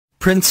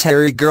Prince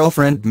Harry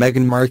girlfriend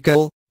Meghan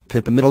Markle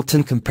Pippa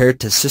Middleton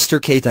compared to sister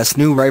Kate's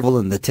new rival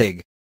in the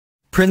TIG.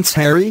 Prince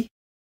Harry's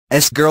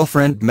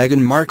girlfriend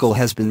Meghan Markle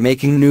has been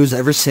making news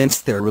ever since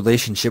their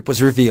relationship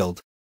was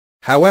revealed.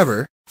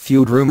 However,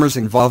 feud rumors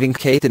involving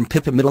Kate and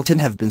Pippa Middleton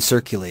have been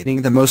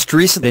circulating, the most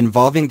recent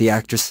involving the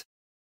actress.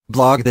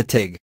 Blog The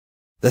TIG.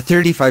 The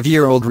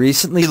 35-year-old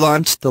recently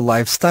launched the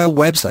lifestyle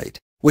website,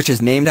 which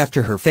is named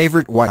after her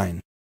favorite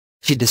wine.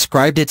 She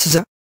described it as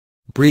a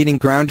breeding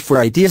ground for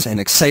ideas and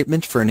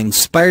excitement for an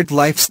inspired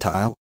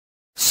lifestyle.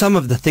 Some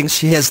of the things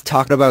she has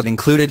talked about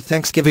included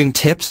Thanksgiving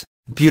tips,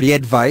 beauty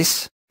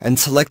advice, and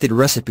selected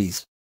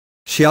recipes.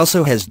 She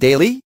also has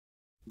daily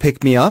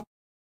pick-me-up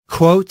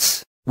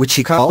quotes, which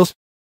she calls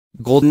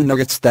golden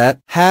nuggets that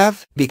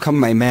have become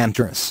my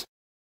mantras.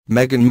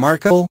 Meghan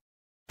Markle's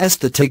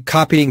The TIG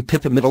copying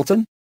Pippa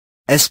Middleton's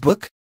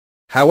book.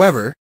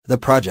 However, the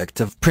project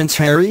of Prince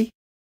Harry's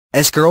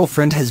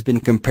girlfriend has been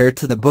compared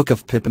to the book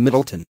of Pippa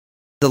Middleton.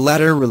 The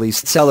latter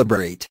released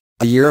Celebrate,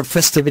 a Year of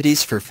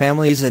Festivities for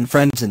Families and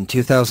Friends in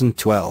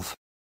 2012.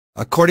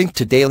 According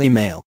to Daily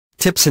Mail,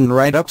 tips and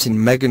write-ups in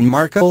Meghan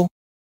Markle's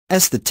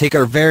The TIG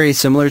are very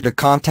similar to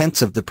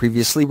contents of the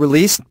previously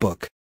released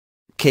book.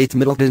 Kate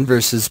Middleton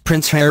versus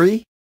Prince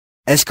Harry's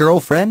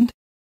girlfriend?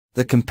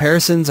 The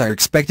comparisons are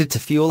expected to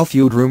fuel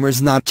feud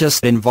rumors not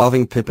just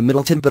involving Pippa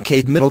Middleton but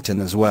Kate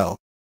Middleton as well.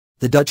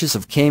 The Duchess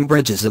of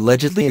Cambridge is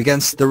allegedly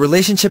against the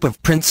relationship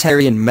of Prince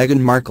Harry and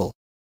Meghan Markle.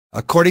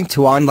 According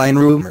to online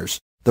rumors,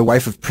 the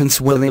wife of Prince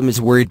William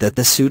is worried that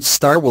the Suits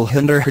star will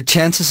hinder her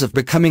chances of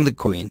becoming the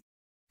Queen.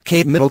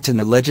 Kate Middleton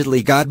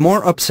allegedly got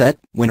more upset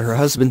when her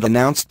husband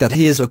announced that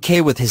he is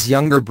okay with his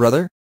younger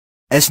brother's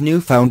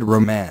newfound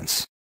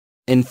romance.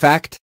 In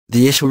fact,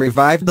 the issue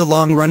revived the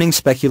long-running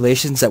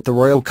speculations that the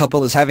royal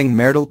couple is having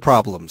marital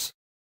problems.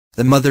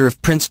 The mother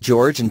of Prince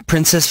George and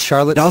Princess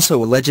Charlotte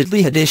also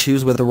allegedly had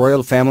issues with the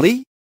royal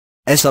family's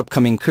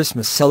upcoming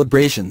Christmas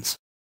celebrations.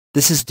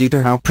 This is due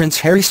to how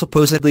Prince Harry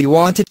supposedly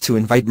wanted to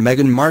invite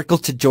Meghan Markle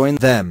to join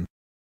them.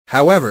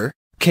 However,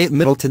 Kate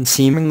Middleton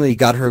seemingly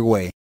got her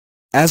way.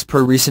 As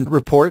per recent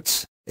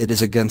reports, it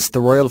is against the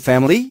royal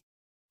family's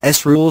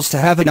rules to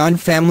have a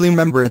non-family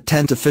member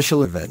attend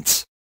official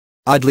events.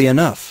 Oddly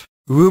enough,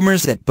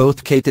 rumors that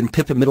both Kate and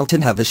Pippa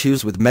Middleton have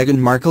issues with Meghan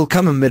Markle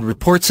come amid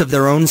reports of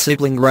their own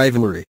sibling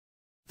rivalry.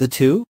 The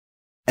two's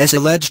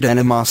alleged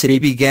animosity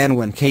began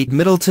when Kate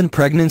Middleton's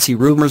pregnancy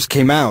rumors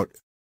came out.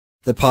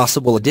 The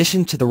possible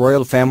addition to the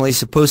royal family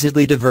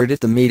supposedly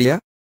diverted the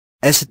media's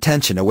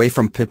attention away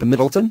from Pippa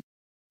Middleton's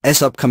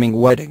upcoming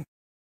wedding.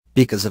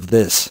 Because of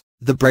this,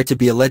 the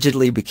bride-to-be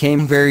allegedly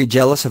became very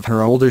jealous of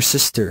her older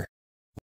sister.